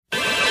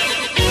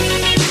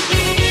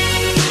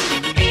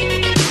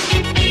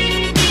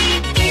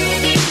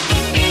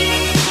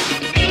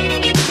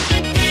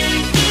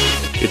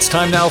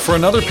time now for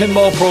another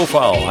Pinball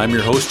Profile. I'm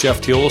your host, Jeff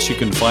Teolis. You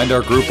can find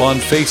our group on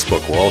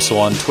Facebook. We're also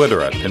on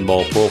Twitter at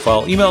Pinball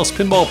Profile. Email us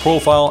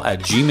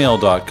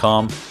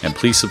pinballprofile@gmail.com. And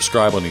please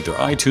subscribe on either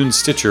iTunes,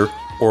 Stitcher,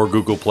 or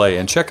Google Play.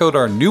 And check out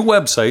our new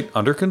website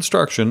under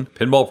construction,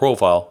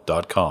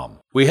 pinballprofile.com.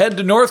 We head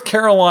to North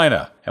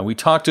Carolina, and we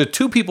talk to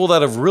two people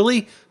that have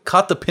really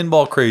caught the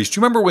pinball craze. Do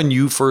you remember when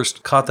you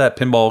first caught that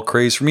pinball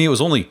craze? For me, it was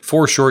only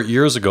 4 short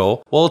years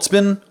ago. Well, it's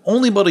been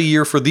only about a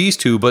year for these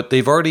two, but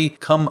they've already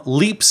come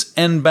leaps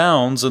and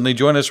bounds, and they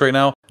join us right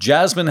now.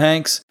 Jasmine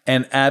Hanks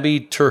and Abby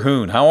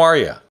Terhune. How are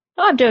you?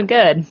 Oh, I'm doing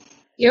good.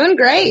 Doing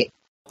great.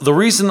 The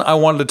reason I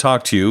wanted to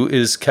talk to you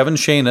is Kevin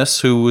Shanis,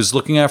 who was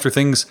looking after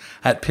things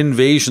at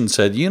Pinvasion,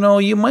 said, you know,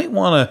 you might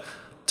want to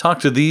talk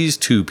to these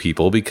two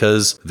people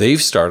because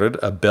they've started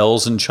a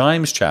Bells and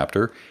Chimes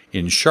chapter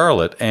in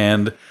Charlotte,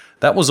 and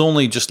that was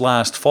only just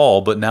last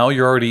fall, but now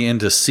you're already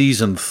into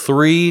season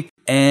 3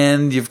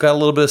 and you've got a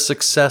little bit of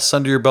success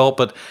under your belt.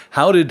 But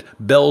how did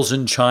Bells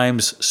and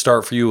Chimes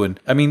start for you? And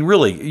I mean,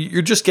 really,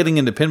 you're just getting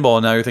into pinball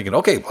and now you're thinking,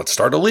 okay, let's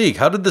start a league.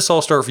 How did this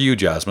all start for you,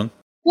 Jasmine?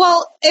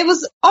 Well, it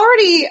was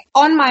already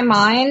on my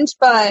mind,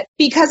 but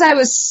because I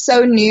was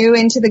so new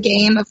into the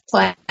game of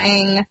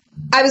playing,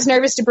 I was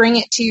nervous to bring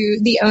it to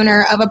the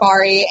owner of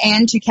Abari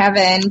and to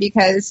Kevin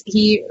because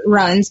he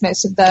runs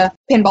most of the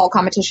pinball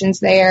competitions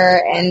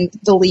there and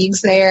the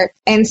leagues there.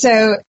 And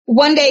so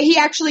one day he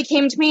actually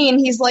came to me and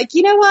he's like,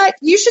 you know what?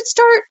 You should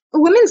start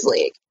a women's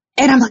league.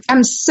 And I'm like,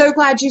 I'm so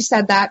glad you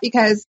said that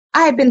because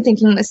I had been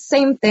thinking the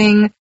same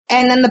thing.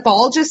 And then the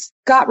ball just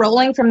got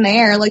rolling from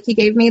there. Like, he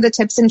gave me the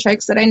tips and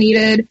tricks that I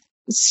needed,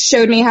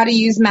 showed me how to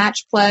use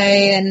match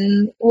play,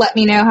 and let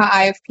me know how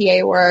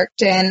IFPA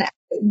worked, and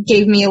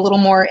gave me a little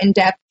more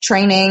in-depth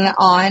training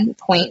on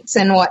points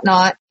and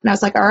whatnot. And I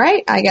was like, all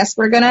right, I guess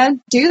we're going to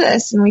do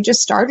this. And we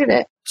just started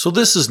it. So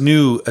this is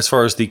new as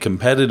far as the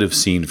competitive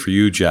scene for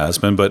you,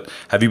 Jasmine, but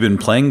have you been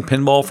playing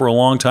pinball for a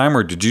long time,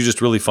 or did you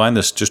just really find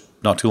this just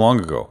not too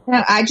long ago?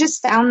 No, I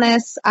just found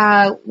this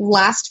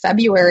last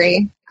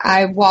February.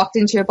 I walked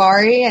into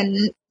Abari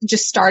and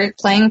just started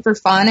playing for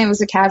fun. It was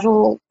a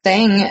casual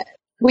thing.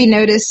 We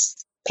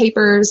noticed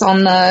papers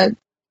on the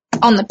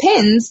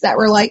pins that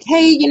were like,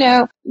 hey, you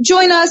know,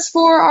 join us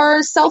for our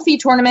selfie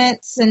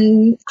tournaments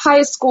and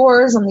highest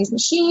scores on these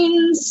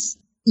machines.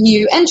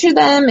 You enter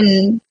them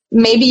and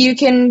maybe you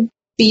can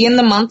be in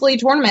the monthly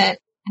tournament.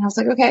 And I was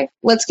like, okay,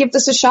 let's give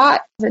this a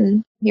shot.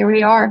 And here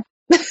we are.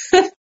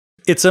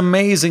 It's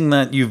amazing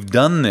that you've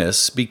done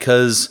this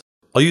because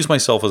I'll use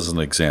myself as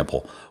an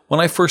example. When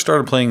I first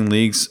started playing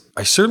leagues,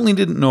 I certainly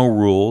didn't know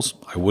rules.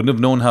 I wouldn't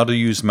have known how to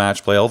use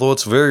match play, although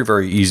it's very,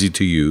 very easy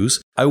to use.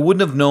 I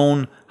wouldn't have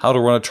known how to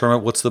run a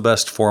tournament, what's the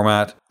best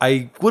format.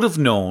 I would have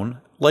known,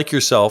 like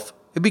yourself,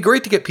 it'd be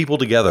great to get people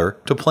together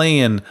to play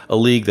in a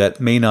league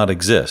that may not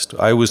exist.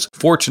 I was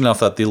fortunate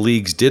enough that the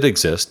leagues did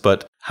exist,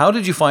 but how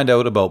did you find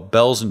out about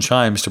Bells and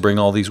Chimes to bring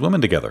all these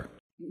women together?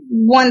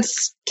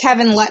 Once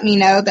Kevin let me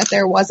know that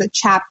there was a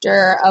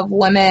chapter of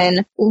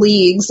women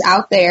leagues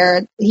out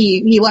there,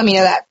 he let me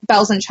know that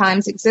Bells and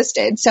Chimes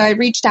existed. So I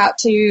reached out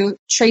to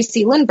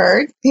Tracy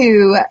Lindbergh,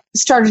 who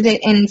started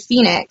it in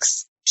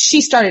Phoenix.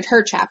 She started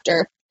her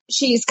chapter.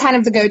 She's kind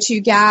of the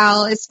go-to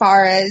gal as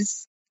far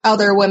as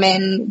other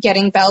women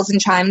getting Bells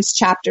and Chimes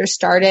chapters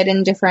started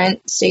in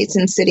different states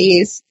and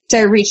cities. So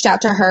I reached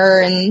out to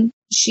her, and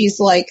she's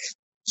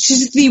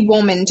the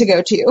woman to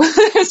go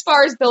to as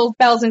far as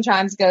Bells and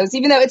Chimes goes,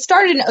 even though it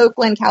started in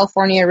Oakland,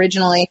 California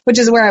originally, which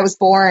is where I was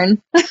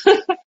born.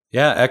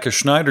 Yeah, Eka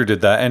Schneider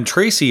did that. And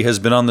Tracy has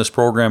been on this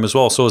program as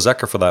well. So is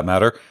Eka, for that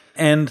matter.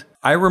 And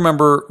I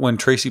remember when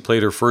Tracy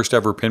played her first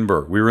ever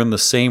Pinburgh, we were in the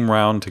same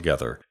round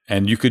together.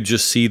 And you could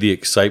just see the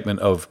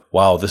excitement of,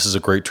 wow, this is a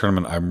great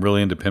tournament. I'm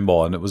really into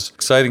pinball. And it was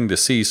exciting to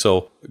see.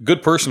 So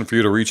good person for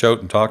you to reach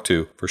out and talk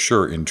to, for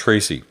sure, in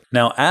Tracy.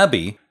 Now,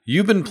 Abby,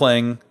 you've been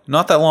playing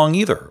not that long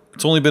either.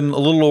 It's only been a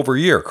little over a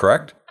year,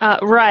 correct?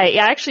 Right.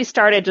 Yeah, I actually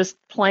started just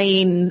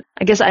playing.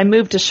 I guess I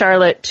moved to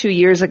Charlotte 2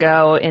 years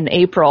ago in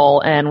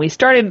April, and we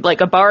started, like,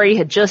 Abari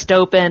had just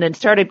opened and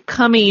started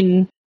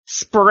coming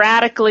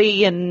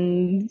sporadically,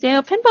 and, you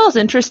know, pinball's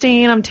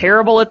interesting. I'm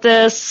terrible at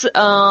this.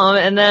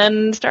 And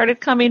then started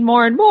coming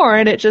more and more,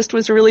 and it just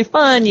was really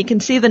fun. You can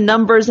see the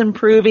numbers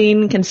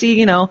improving, can see,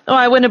 you know, oh,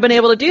 I wouldn't have been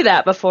able to do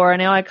that before.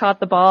 Now I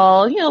caught the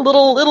ball, you know,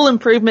 little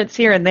improvements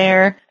here and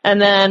there. And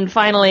then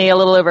finally, a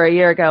little over a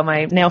year ago,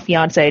 my now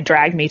fiance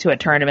dragged me to a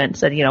tournament and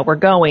said, you know, we're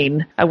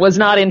going. I was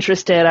not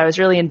interested. I was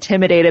really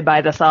intimidated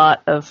by the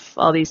thought of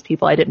all these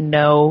people I didn't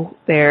know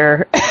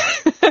there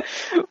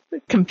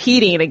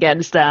competing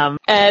against them.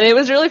 And it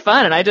was really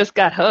fun. And I just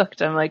got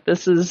hooked. I'm like,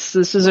 this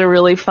is a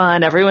really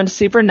fun. Everyone's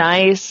super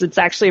nice. It's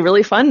actually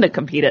really fun to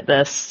compete at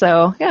this.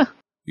 So, yeah.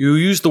 You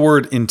used the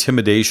word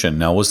intimidation.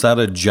 Now, was that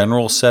a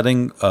general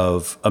setting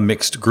of a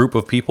mixed group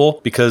of people?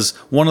 Because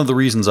one of the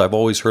reasons I've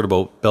always heard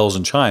about Bells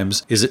and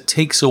Chimes is it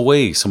takes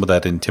away some of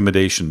that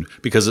intimidation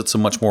because it's a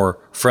much more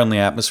friendly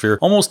atmosphere,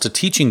 almost a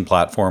teaching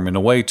platform in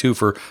a way, too,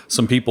 for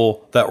some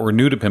people that were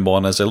new to pinball.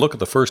 And as I look at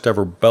the first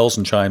ever Bells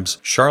and Chimes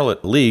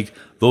Charlotte League,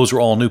 those were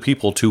all new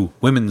people to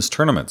women's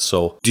tournaments.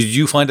 So did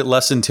you find it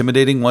less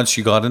intimidating once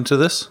you got into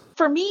this?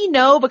 For me,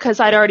 no, because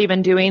I'd already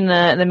been doing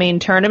the main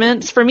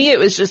tournaments. For me, it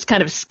was just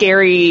kind of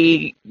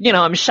scary.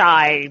 I'm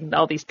shy,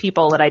 all these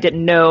people that I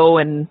didn't know.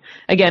 And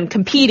again,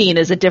 competing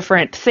is a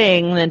different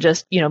thing than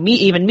just,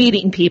 even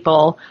meeting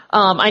people.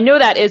 I know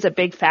that is a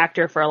big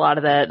factor for a lot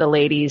of the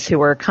ladies who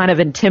were kind of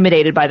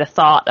intimidated by the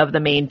thought of the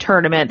main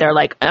tournament. They're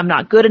like, I'm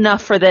not good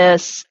enough for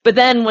this. But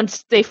then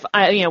once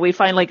we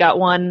finally got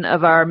one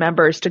of our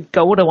members to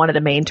go to one of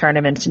the main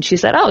tournaments, and she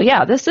said, oh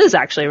yeah, this is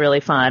actually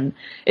really fun.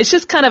 It's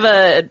just kind of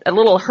a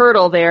little hurdle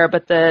there,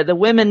 but the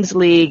women's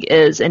league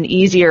is an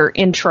easier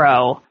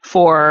intro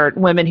for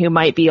women who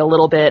might be a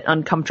little bit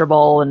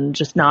uncomfortable and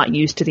just not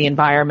used to the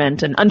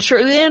environment and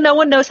unsure. No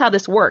one knows how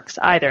this works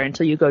either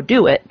until you go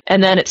do it,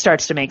 and then it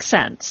starts to make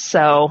sense.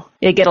 So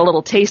you get a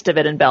little taste of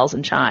it in Bells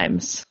and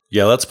Chimes.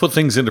 Yeah, let's put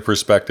things into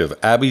perspective.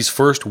 Abby's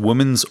first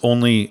women's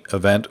only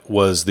event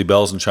was the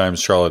Bells and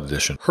Chimes Charlotte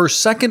edition. Her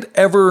second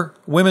ever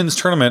women's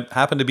tournament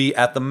happened to be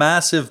at the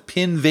massive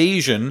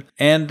Pinvasion.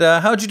 And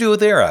how'd you do it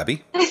there,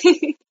 Abby?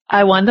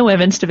 I won the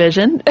women's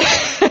division.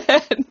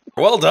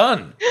 Well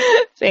done.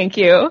 Thank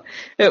you.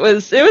 It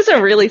was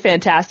a really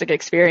fantastic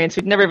experience.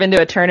 We'd never been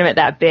to a tournament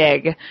that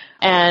big,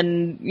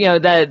 and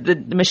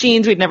the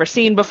machines we'd never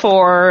seen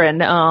before,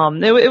 and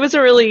it was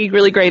a really,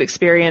 really great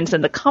experience,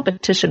 and the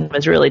competition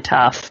was really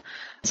tough.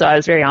 So I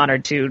was very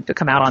honored to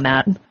come out on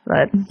that.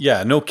 But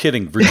yeah, no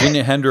kidding.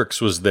 Virginia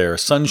Hendricks was there.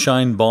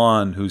 Sunshine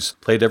Bond, who's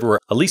played everywhere.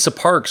 Elisa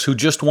Parks, who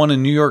just won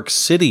in New York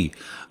City.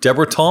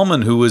 Deborah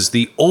Tallman, who was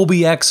the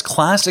OBX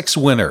Classics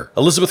winner.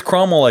 Elizabeth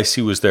Cromwell, I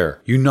see, was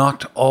there. You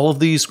knocked all of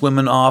these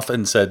women off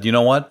and said, you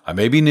know what? I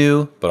may be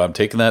new, but I'm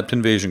taking that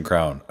Pinvasion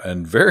crown.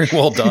 And very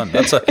well done.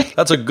 That's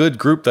a good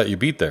group that you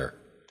beat there.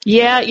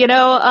 Yeah,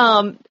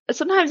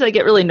 sometimes I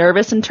get really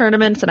nervous in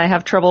tournaments and I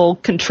have trouble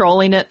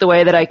controlling it the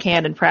way that I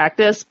can in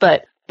practice.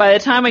 But by the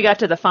time I got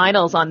to the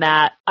finals on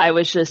that,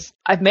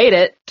 I've made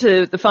it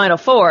to the final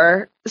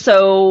four.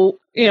 So,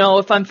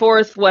 if I'm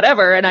fourth,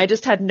 whatever, and I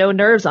just had no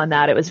nerves on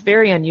that. It was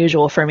very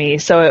unusual for me.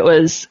 So it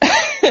was,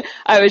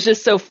 I was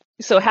just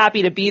so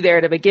happy to be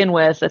there to begin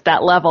with at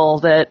that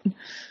level that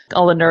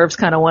all the nerves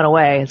kind of went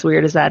away, as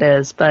weird as that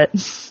is. But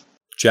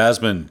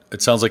Jasmine,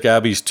 it sounds like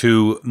Abby's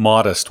too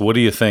modest. What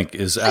do you think?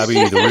 Is Abby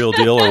the real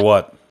deal or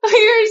what? We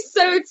are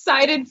so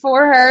excited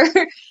for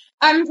her.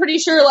 I'm pretty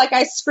sure,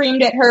 I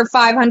screamed at her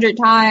 500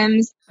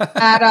 times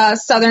at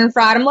Southern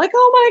Fried. I'm like,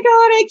 oh my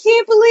God, I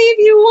can't believe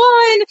you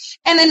won.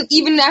 And then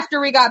even after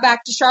we got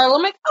back to Charlotte,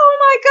 I'm like, oh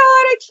my God,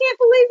 I can't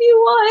believe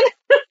you won.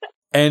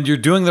 And you're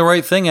doing the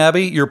right thing,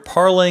 Abby. You're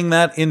parlaying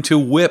that into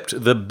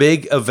Whipped, the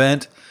big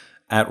event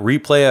at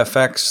Replay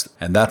FX,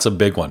 and that's a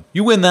big one.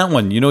 You win that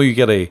one, you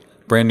get a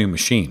brand new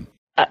machine.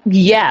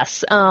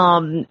 Yes.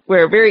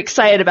 We're very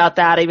excited about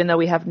that, even though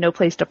we have no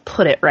place to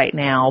put it right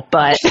now.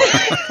 But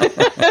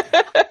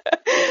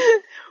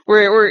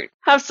we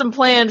have some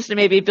plans to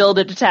maybe build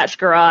a detached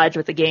garage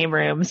with a game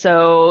room.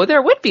 So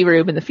there would be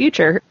room in the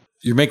future.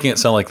 You're making it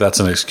sound like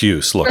that's an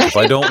excuse. Look, if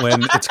I don't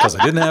win, it's because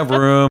I didn't have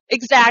room.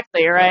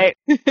 Exactly, right?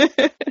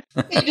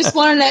 You just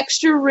want an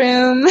extra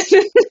room.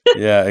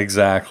 Yeah,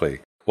 exactly.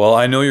 Well,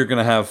 I know you're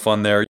going to have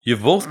fun there.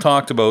 You've both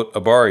talked about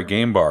Abari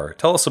Game Bar.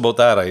 Tell us about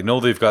that. I know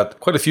they've got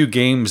quite a few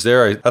games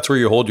there. That's where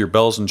you hold your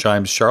Bells and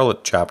Chimes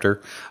Charlotte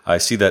chapter. I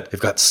see that they've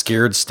got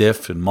Scared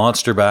Stiff and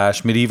Monster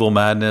Bash, Medieval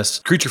Madness,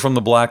 Creature from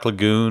the Black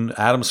Lagoon,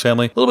 Addams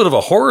Family. A little bit of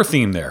a horror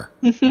theme there.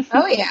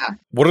 Oh, yeah.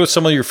 What are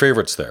some of your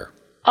favorites there?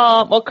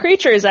 Well,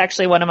 Creature is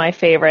actually one of my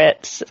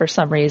favorites for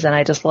some reason.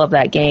 I just love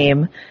that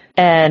game.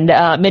 And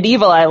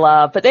Medieval I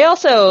love, but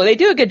they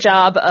do a good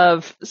job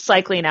of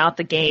cycling out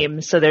the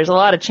games. So there's a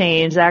lot of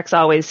change. Zach's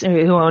always,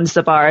 who owns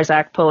the bar,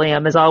 Zach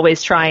Pulliam, is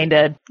always trying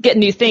to get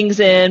new things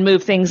in,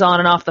 move things on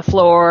and off the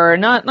floor.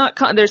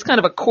 There's kind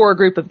of a core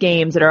group of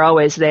games that are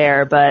always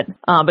there, but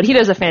he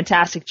does a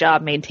fantastic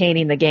job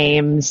maintaining the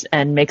games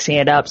and mixing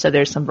it up. So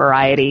there's some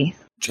variety.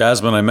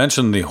 Jasmine, I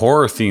mentioned the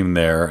horror theme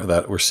there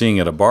that we're seeing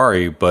at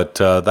Abari, but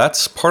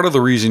that's part of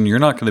the reason you're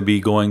not going to be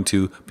going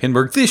to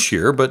Pinburg this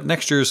year, but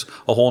next year's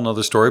a whole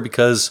nother story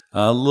because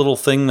a little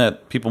thing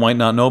that people might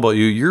not know about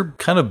you, you're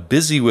kind of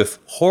busy with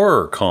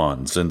horror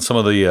cons and some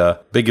of the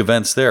big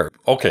events there.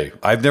 Okay,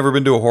 I've never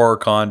been to a horror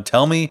con.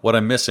 Tell me what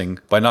I'm missing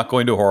by not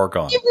going to a horror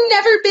con. You've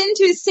never been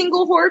to a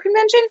single horror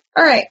convention?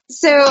 All right,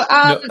 so no.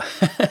 I'm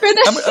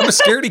a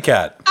scaredy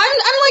cat. I'm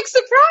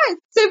surprised.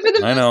 So for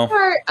the most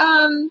part,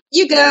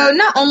 you go,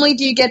 not only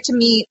do you get to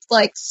meet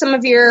some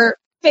of your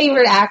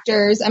favorite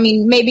actors. I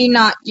mean, maybe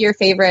not your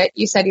favorite.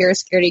 You said you're a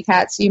scaredy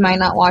cat, so you might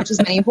not watch as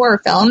many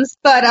horror films.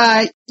 But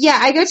I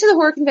go to the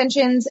horror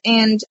conventions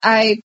and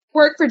I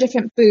work for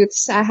different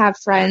booths. I have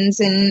friends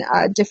in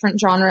different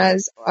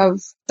genres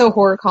of the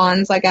horror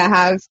cons. I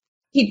have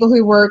people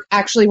who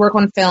actually work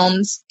on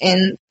films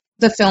in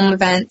the film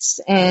events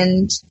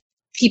and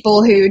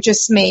people who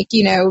just make,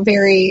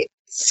 very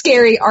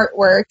scary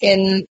artwork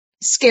and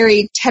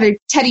scary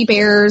teddy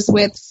bears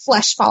with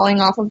flesh falling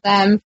off of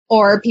them,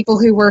 or people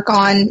who work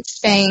on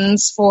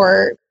things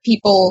for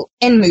people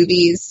in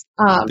movies.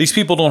 These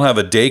people don't have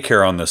a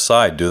daycare on this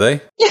side, do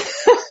they?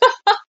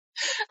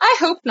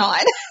 hope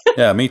not.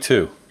 Yeah, me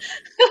too.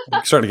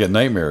 I'm starting to get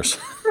nightmares.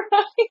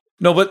 Right.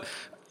 No, but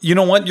you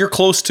know what? You're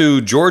close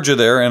to Georgia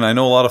there, and I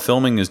know a lot of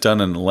filming is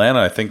done in Atlanta.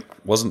 I think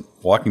wasn't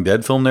Walking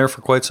Dead filmed there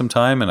for quite some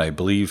time, and I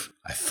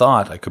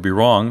could be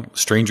wrong,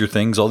 Stranger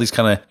Things, all these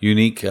kind of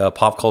unique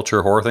pop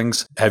culture horror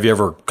things. Have you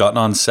ever gotten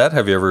on set?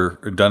 Have you ever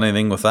done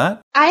anything with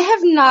that? I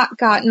have not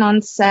gotten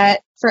on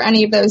set for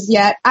any of those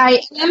yet.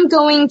 I am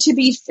going to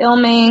be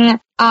filming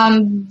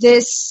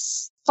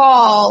this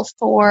fall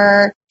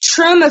for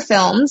Trauma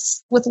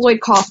Films with Lloyd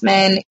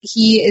Kaufman.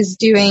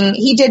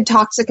 He did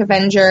Toxic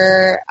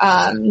Avenger,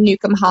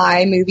 Nukem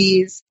High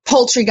movies,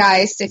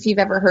 Poultrygeist, if you've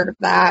ever heard of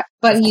that.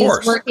 But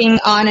he's working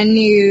on a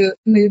new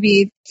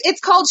movie.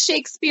 It's called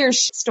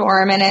Shakespeare's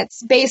Storm, and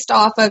it's based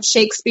off of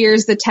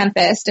Shakespeare's The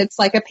Tempest. It's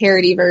like a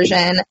parody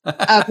version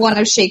of one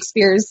of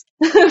Shakespeare's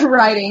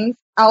writings.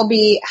 I'll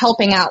be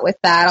helping out with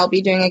that. I'll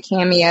be doing a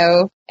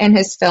cameo in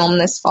his film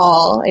this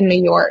fall in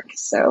New York.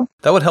 So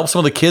that would help some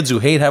of the kids who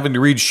hate having to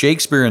read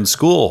Shakespeare in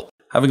school.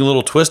 Having a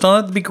little twist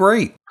on it would be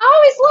great. I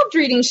always loved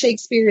reading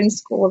Shakespeare in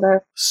school, though.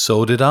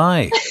 So did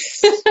I.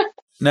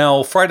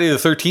 Now, Friday the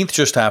 13th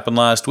just happened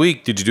last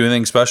week. Did you do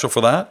anything special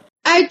for that?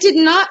 I did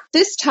not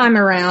this time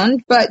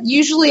around, but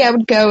usually I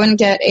would go and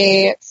get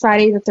a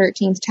Friday the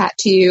 13th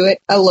tattoo at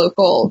a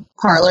local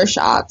parlor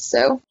shop.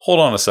 So hold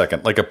on a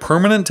second. Like a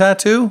permanent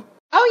tattoo?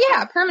 Oh,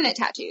 yeah, permanent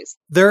tattoos.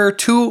 There are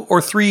 2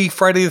 or 3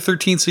 Friday the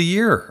 13th a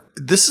year.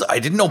 I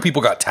didn't know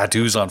people got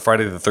tattoos on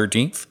Friday the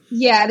 13th.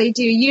 Yeah, they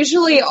do.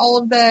 Usually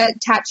all of the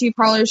tattoo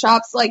parlor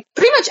shops, like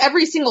pretty much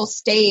every single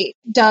state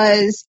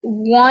does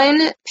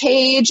one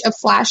page of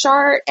flash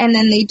art, and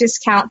then they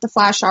discount the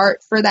flash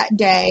art for that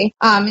day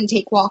and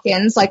take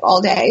walk-ins like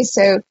all day.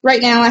 So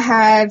right now I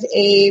have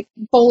a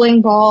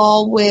bowling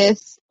ball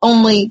with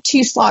only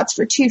 2 slots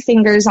for 2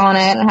 fingers on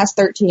it, and it has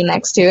 13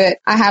 next to it.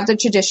 I have the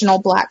traditional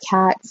black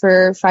cat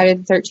for Friday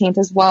the 13th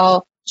as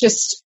well.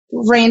 Just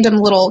random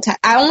little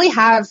I only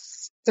have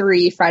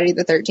 3 Friday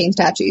the 13th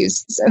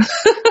tattoos. So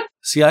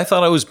See, I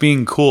thought I was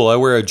being cool. I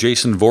wear a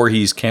Jason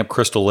Voorhees Camp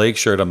Crystal Lake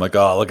shirt. I'm like,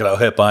 oh, look at how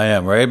hip I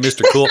am, right?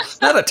 Mr. Cool.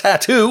 Not a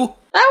tattoo.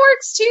 That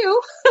works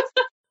too.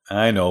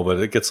 I know, but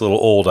it gets a little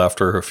old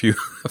after a few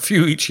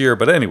each year.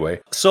 But anyway,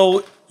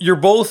 so you're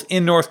both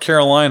in North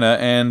Carolina,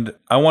 and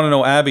I want to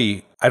know,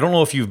 Abby, I don't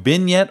know if you've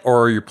been yet,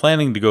 or you're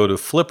planning to go to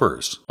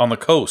Flippers on the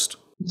coast.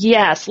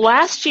 Yes.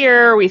 Last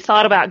year we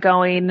thought about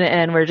going,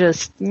 and we're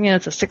just,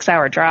 it's a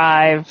 6-hour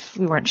drive.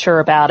 We weren't sure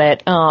about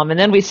it. And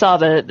then we saw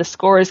the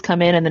scores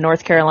come in the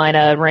North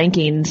Carolina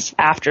rankings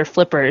after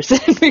Flippers,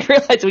 and we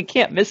realized we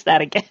can't miss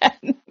that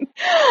again.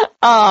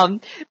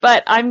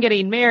 But I'm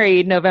getting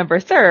married November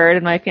 3rd,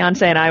 and my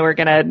fiance and I were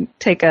going to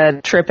take a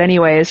trip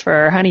anyways for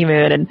our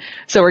honeymoon. And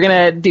so we're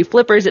going to do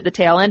Flippers at the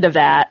tail end of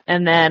that.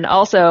 And then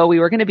also we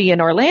were going to be in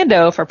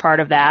Orlando for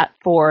part of that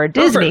for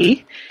Disney.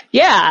 Perfect.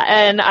 Yeah.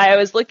 And I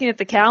was looking at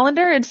the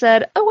calendar and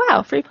said, oh,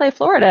 wow, Free Play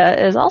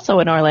Florida is also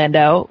in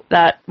Orlando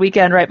that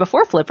weekend right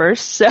before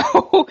Flippers. So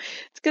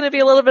it's going to be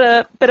a little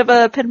bit of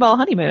a pinball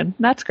honeymoon.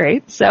 That's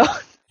great. So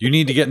you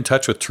need to get in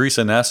touch with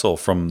Teresa Nessel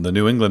from the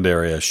New England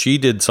area. She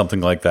did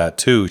something like that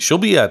too. She'll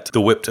be at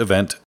the Whipped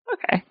event.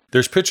 Okay.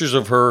 There's pictures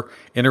of her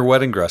in her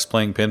wedding dress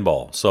playing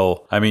pinball.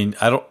 So, I mean,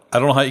 I don't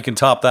know how you can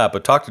top that,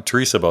 but talk to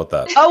Teresa about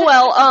that. Oh,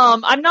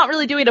 well, I'm not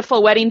really doing a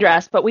full wedding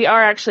dress, but we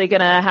are actually going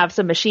to have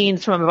some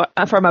machines from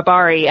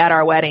Abari at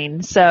our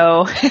wedding.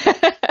 So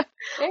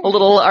a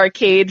little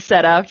arcade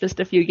setup, just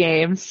a few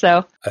games.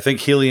 So I think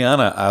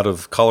Heliana out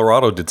of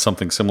Colorado did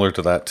something similar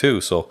to that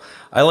too. So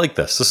I like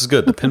this. This is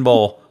good. The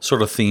pinball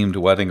sort of themed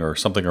wedding or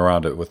something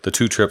around it with the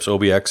 2 trips,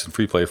 OBX and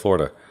Free Play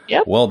Florida.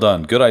 Yep. Well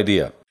done. Good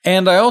idea.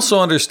 And I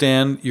also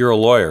understand you're a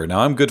lawyer.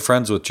 Now, I'm good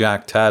friends with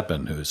Jack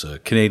Tadman, who's a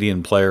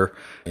Canadian player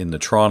in the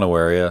Toronto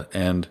area.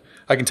 And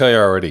I can tell you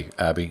already,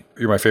 Abby,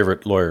 you're my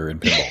favorite lawyer in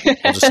pinball.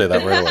 I'll just say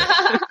that right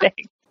away.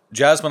 Thanks.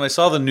 Jasmine, I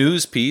saw the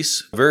news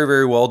piece, very,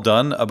 very well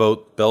done,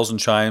 about Bells and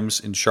Chimes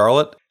in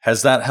Charlotte.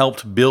 Has that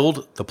helped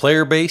build the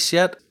player base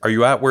yet? Are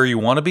you at where you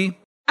want to be?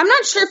 I'm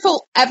not sure if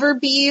we'll ever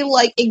be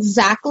like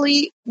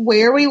exactly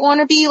where we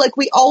want to be. Like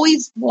we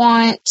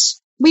want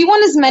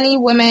as many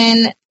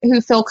women who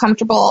feel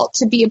comfortable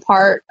to be a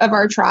part of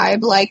our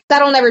tribe. Like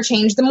that'll never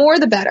change. The more,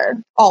 the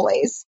better,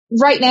 always.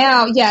 Right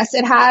now, yes,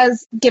 it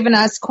has given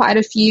us quite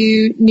a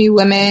few new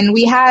women.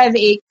 We have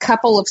a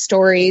couple of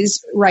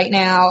stories right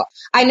now.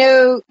 I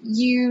know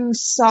you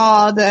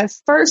saw the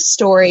first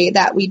story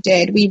that we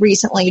did. We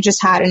recently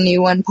just had a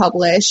new one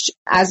published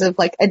as of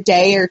like a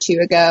day or 2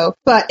 ago,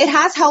 but it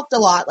has helped a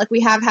lot. Like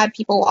we have had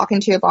people walk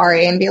into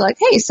Abari and be like,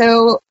 hey,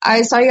 so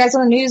I saw you guys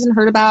on the news and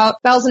heard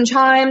about Bells and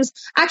Chimes.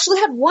 I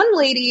actually had one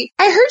lady,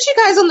 I heard you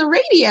guys on the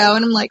radio,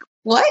 and I'm like,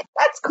 what?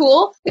 That's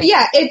cool. But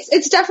yeah,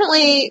 it's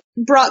definitely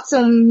brought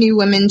some new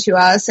women to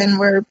us, and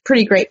we're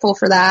pretty grateful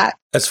for that.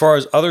 As far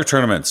as other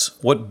tournaments,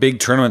 what big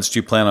tournaments do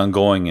you plan on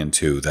going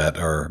into that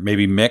are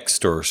maybe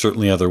mixed or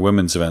certainly other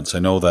women's events? I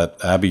know that,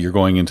 Abby, you're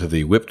going into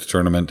the Whipped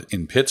tournament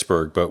in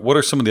Pittsburgh, but what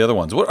are some of the other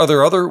ones? Are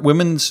there other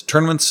women's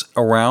tournaments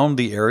around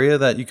the area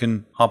that you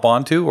can hop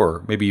onto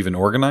or maybe even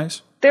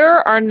organize?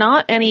 There are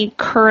not any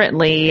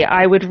currently.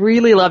 I would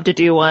really love to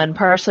do one,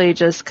 partially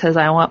just because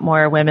I want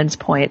more women's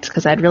points,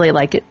 because I'd really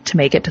like it to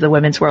make it to the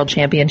Women's World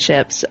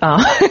Championships.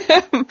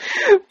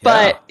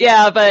 But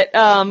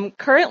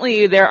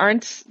currently there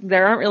aren't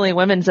really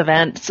women's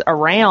events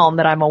around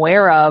that I'm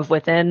aware of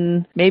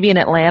within, maybe in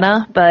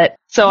Atlanta, but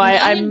so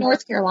I'm in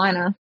North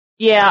Carolina.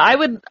 Yeah,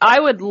 I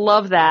would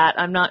love that.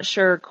 I'm not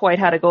sure quite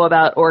how to go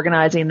about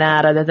organizing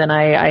that, other than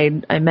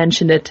I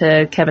mentioned it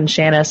to Kevin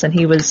Shanis and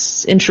he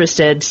was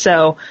interested.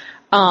 So,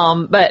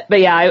 but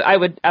yeah, I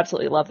would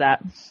absolutely love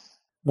that.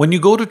 When you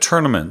go to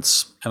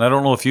tournaments, and I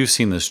don't know if you've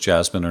seen this,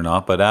 Jasmine, or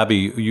not, but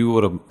Abby, you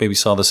would have maybe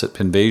saw this at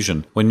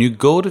Pinvasion. When you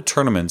go to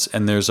tournaments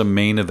and there's a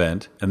main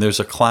event and there's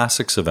a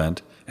classics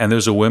event and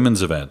there's a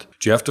women's event,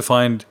 do you have to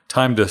find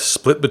time to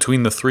split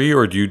between the three,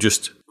 or do you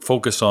just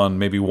focus on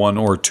maybe one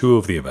or two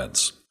of the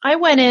events? I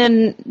went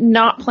in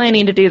not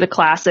planning to do the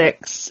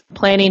classics,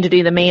 planning to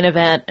do the main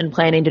event, and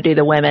planning to do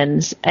the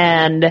women's.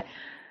 And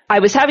I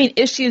was having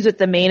issues with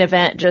the main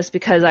event just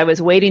because I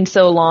was waiting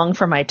so long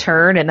for my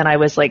turn, and then I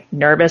was like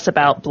nervous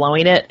about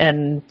blowing it,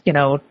 and it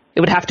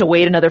would have to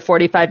wait another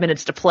 45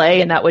 minutes to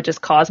play, and that would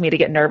just cause me to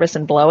get nervous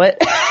and blow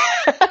it.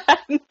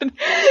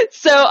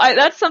 So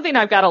that's something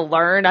I've got to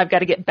learn. I've got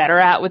to get better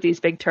at with these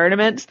big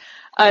tournaments.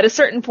 At a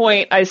certain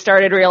point, I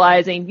started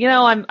realizing,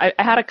 I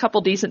had a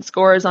couple decent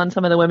scores on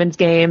some of the women's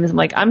games. I'm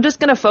like, I'm just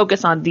going to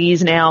focus on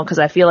these now because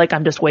I feel like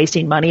I'm just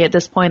wasting money at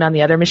this point on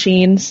the other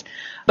machines.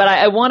 But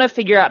I want to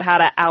figure out how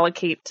to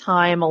allocate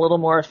time a little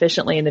more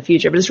efficiently in the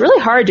future. But it's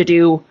really hard to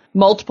do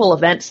multiple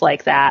events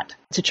like that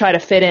to try to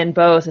fit in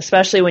both,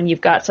 especially when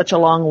you've got such a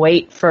long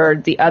wait for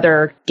the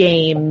other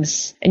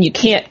games and you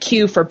can't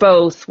queue for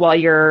both while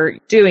you're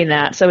doing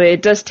that. So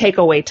it does take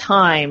away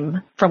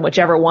time from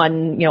whichever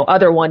one,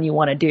 other one you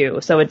want to do.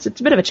 So it's a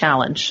bit of a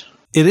challenge.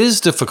 It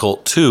is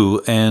difficult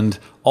too, and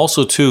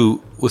also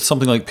too, with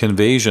something like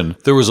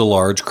Pinvasion, there was a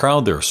large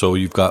crowd there, so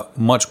you've got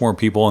much more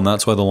people, and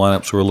that's why the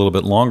lineups were a little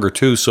bit longer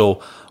too.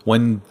 So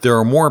when there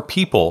are more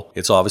people,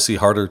 it's obviously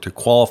harder to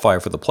qualify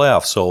for the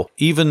playoffs. So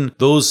even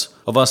those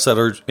of us that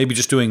are maybe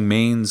just doing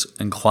mains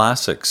and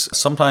classics,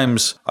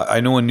 sometimes I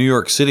know in New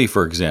York City,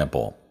 for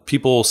example,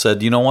 people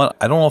said, you know what,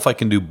 I don't know if I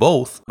can do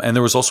both. And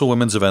there was also a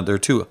women's event there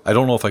too. I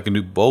don't know if I can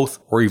do both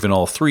or even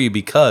all three,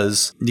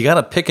 because you got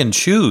to pick and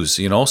choose,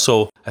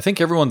 So I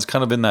think everyone's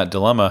kind of in that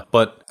dilemma.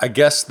 But I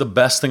guess the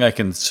best thing I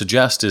can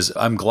suggest is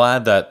I'm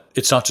glad that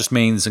it's not just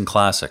mains and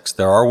classics.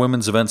 There are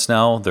women's events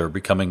now. They're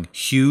becoming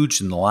huge.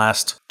 In the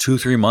last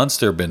 2-3 months,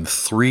 there have been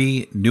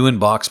 3 new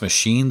in-box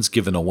machines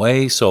given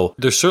away. So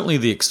there's certainly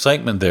the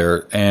excitement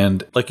there.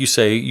 And like you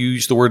say, you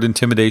use the word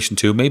intimidation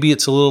too. Maybe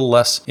it's a little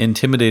less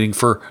intimidating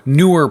for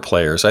newer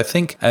players. I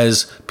think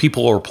as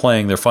people are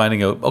playing, they're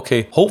finding out,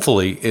 okay,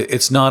 hopefully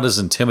it's not as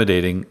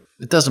intimidating.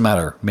 It doesn't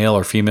matter, male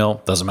or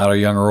female, doesn't matter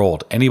young or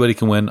old. Anybody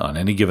can win on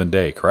any given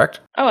day, correct?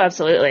 Oh,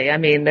 absolutely. I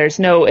mean, there's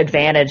no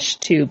advantage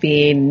to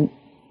being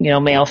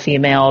male,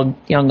 female,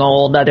 young,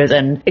 old, other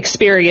than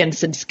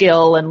experience and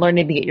skill and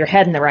learning to get your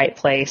head in the right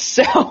place.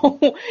 So,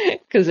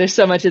 because there's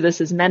so much of this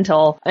is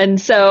mental. And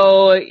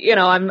so,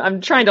 I'm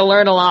trying to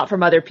learn a lot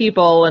from other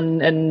people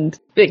and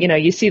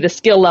you see the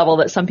skill level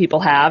that some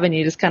people have, and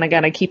you just kind of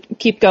got to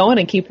keep going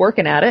and keep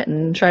working at it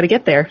and try to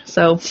get there.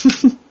 So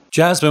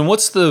Jasmine,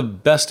 what's the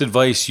best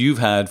advice you've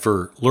had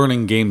for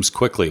learning games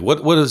quickly?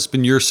 What has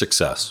been your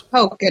success?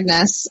 Oh,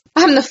 goodness.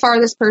 I'm the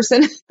farthest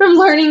person from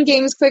learning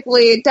games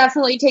quickly. It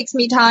definitely takes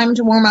me time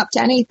to warm up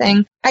to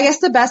anything. I guess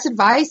the best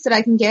advice that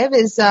I can give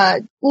is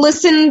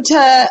listen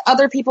to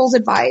other people's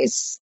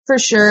advice, for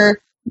sure.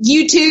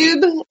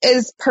 YouTube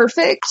is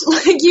perfect.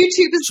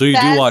 YouTube is So you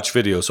best. do watch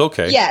videos,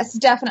 okay. Yes,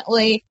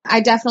 definitely.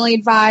 I definitely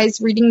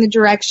advise reading the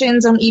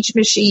directions on each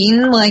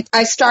machine.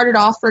 I started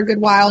off for a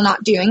good while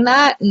not doing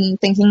that and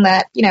thinking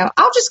that,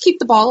 I'll just keep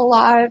the ball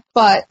alive.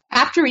 But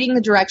after reading the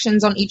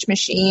directions on each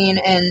machine,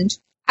 and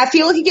I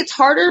feel like it gets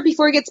harder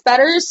before it gets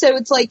better. So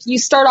it's like you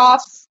start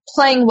off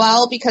playing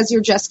well because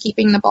you're just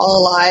keeping the ball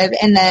alive.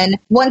 And then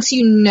once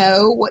you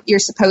know what you're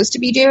supposed to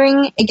be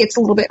doing, it gets a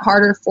little bit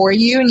harder for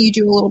you and you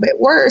do a little bit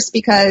worse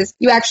because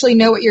you actually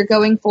know what you're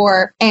going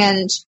for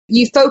and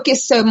you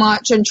focus so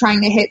much on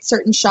trying to hit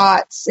certain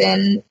shots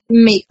and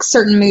make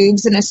certain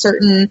moves in a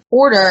certain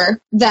order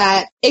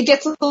that it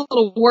gets a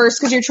little worse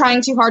because you're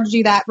trying too hard to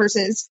do that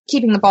versus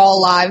keeping the ball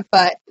alive.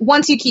 But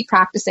once you keep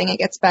practicing, it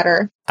gets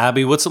better.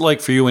 Abby, what's it like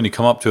for you when you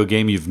come up to a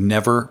game you've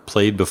never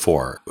played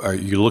before? Are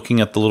you looking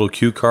at the little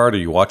cue card? Are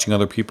you watching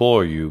other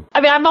people?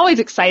 I'm always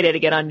excited to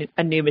get on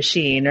a new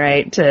machine,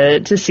 right?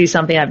 To see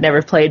something I've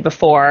never played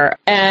before.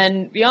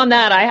 And beyond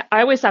that,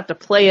 I always have to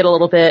play it a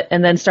little bit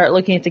and then start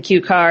looking at the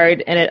cue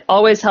card. And it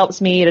always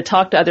helps me to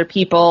talk to other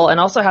people and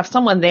also have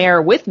someone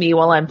there with me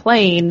while I'm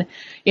playing,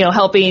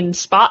 helping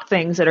spot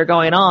things that are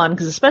going on,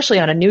 because especially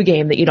on a new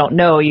game that you don't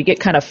know, you get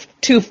kind of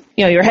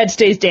your head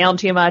stays down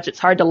too much. It's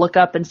hard to look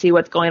up and see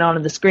what's going on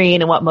the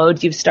screen and what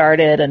modes you've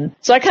started. And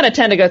so I kind of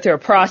tend to go through a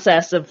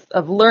process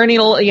of learning,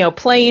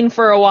 playing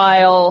for a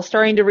while,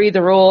 starting to read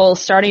the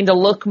rules, starting to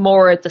look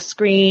more at the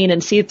screen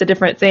and see the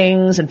different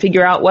things and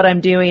figure out what I'm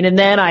doing. And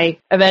then I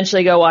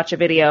eventually go watch a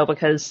video,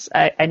 because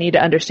I need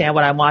to understand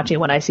what I'm watching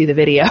when I see the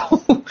video.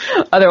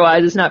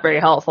 Otherwise, it's not very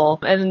helpful.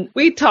 And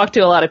we talk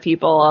to a lot of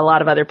people, a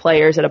lot of other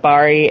players at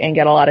Abari, and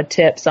get a lot of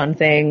tips on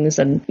things,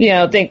 and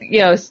think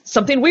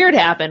something weird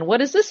happened.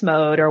 What is this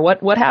mode, or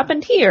what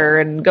happened here?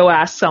 And go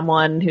ask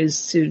someone who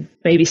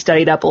maybe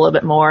studied up a little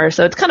bit more.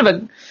 So it's kind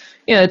of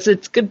it's a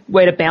good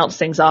way to bounce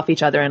things off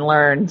each other and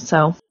learn.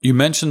 So you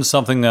mentioned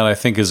something that I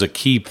think is a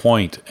key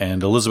point,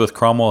 and Elizabeth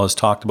Cromwell has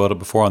talked about it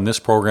before on this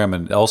program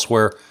and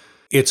elsewhere.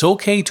 It's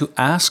okay to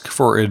ask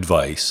for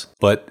advice,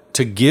 but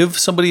to give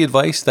somebody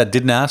advice that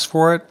didn't ask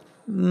for it,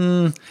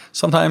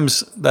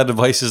 sometimes that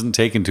advice isn't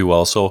taken too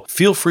well. So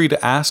feel free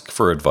to ask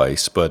for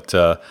advice, but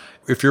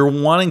if you're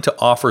wanting to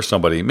offer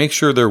somebody, make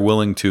sure they're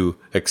willing to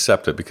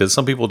accept it, because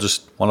some people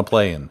just want to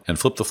play and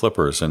flip the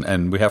flippers,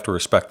 and we have to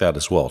respect that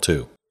as well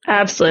too.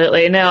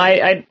 Absolutely. No,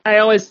 I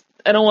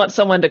don't want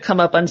someone to come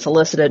up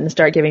unsolicited and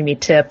start giving me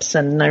tips.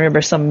 And I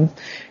remember some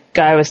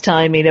guy was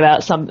telling me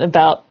about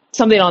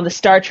something on the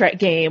Star Trek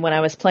game when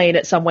I was playing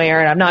it somewhere,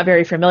 and I'm not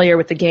very familiar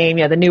with the game,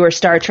 the newer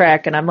Star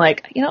Trek, and I'm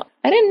like,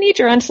 I didn't need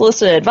your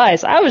unsolicited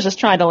advice. I was just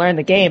trying to learn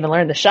the game and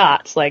learn the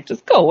shots. Like,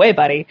 just go away,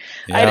 buddy.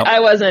 Yep. I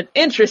wasn't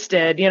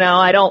interested,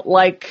 I don't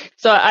like,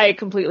 so I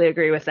completely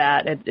agree with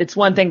that. It's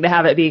one thing to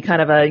have it be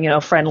kind of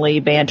a, friendly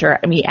banter,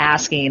 me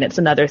asking. It's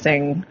another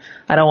thing.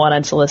 I don't want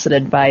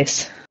unsolicited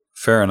advice.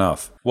 Fair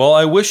enough. Well,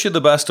 I wish you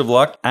the best of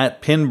luck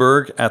at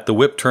Pinburgh at the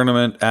Whip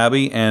Tournament,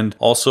 Abby, and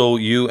also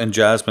you and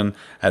Jasmine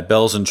at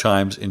Bells and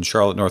Chimes in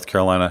Charlotte, North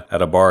Carolina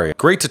at Abari.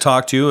 Great to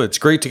talk to you. It's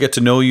great to get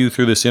to know you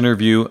through this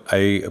interview. I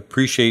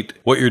appreciate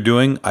what you're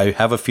doing. I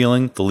have a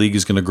feeling the league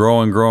is going to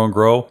grow and grow and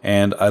grow,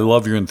 and I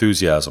love your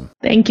enthusiasm.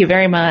 Thank you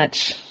very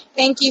much.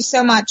 Thank you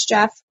so much,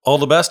 Jeff. All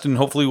the best, and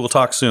hopefully we'll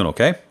talk soon,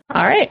 okay?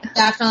 All right.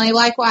 Definitely.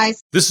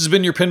 Likewise. This has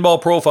been your Pinball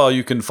Profile.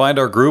 You can find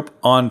our group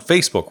on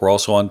Facebook. We're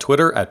also on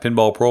Twitter at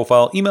Pinball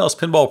Profile. Email us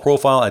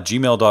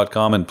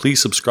pinballprofile@gmail.com, and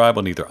please subscribe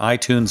on either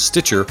iTunes,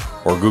 Stitcher,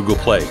 or Google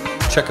Play.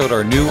 Check out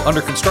our new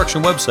under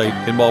construction website,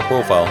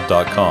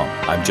 pinballprofile.com.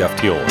 I'm Jeff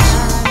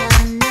Teolis.